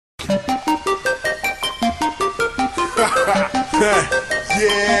did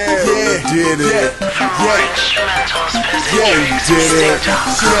it. Yeah, we did it.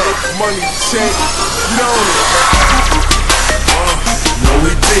 Check, money check, know it. No, we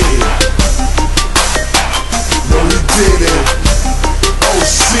did. No, we did it. Oh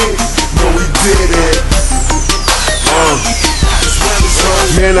shit, no, we did it.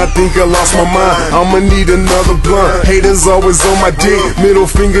 Man, I think I lost my mind. I'ma need another blunt. Haters always on my dick. Middle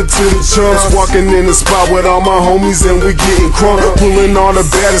finger to the chumps. Walking in the spot with all my homies and we getting crunk. Pulling all the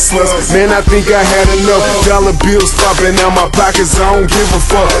baddest sluts. Man, I think I had enough. Dollar bills popping out my pockets. I don't give a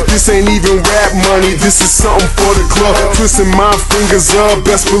fuck. This ain't even rap money. This is something for the club. Twisting my fingers up.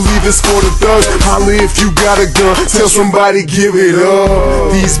 Best believe it's for the thugs. Holla if you got a gun. Tell somebody give it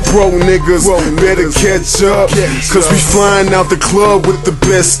up. These broke niggas better catch up. Cause we flying out the club with the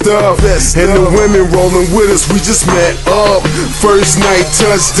best stuff. And the women rolling with us, we just met up. First night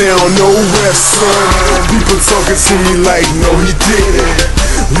touchdown, no ref, son. People talking to me like, no he didn't.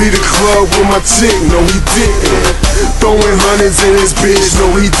 Lead the club with my chick, no he didn't. Throwing hundreds in his bitch, no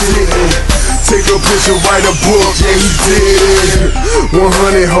he didn't. Take a picture, write a book, yeah he did.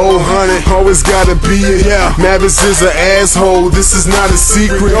 100, whole 100, always gotta be it. Mavis is an asshole, this is not a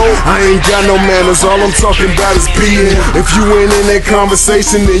secret. I ain't got no manners, all I'm talking about is being. If you ain't in that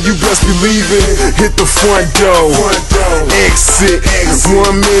conversation, then you best believe it. Hit the front door, exit. 1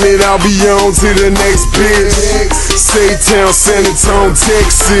 minute I'll be on to the next bitch. Saytown, San Antonio,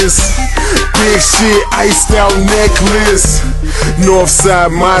 Texas. Big shit, iced out necklace. North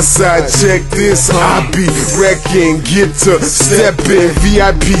side, my side, check this. I be wrecking, get to stepping.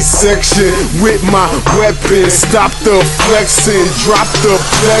 VIP section with my weapon. Stop the flexing, drop the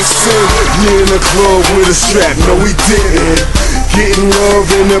flexing. We in the club with a strap, no we didn't. Getting love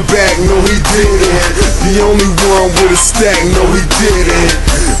in the back, no he didn't. The only one with a stack, no he didn't.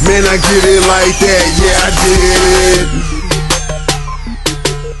 Man, I get it like that, yeah I did it.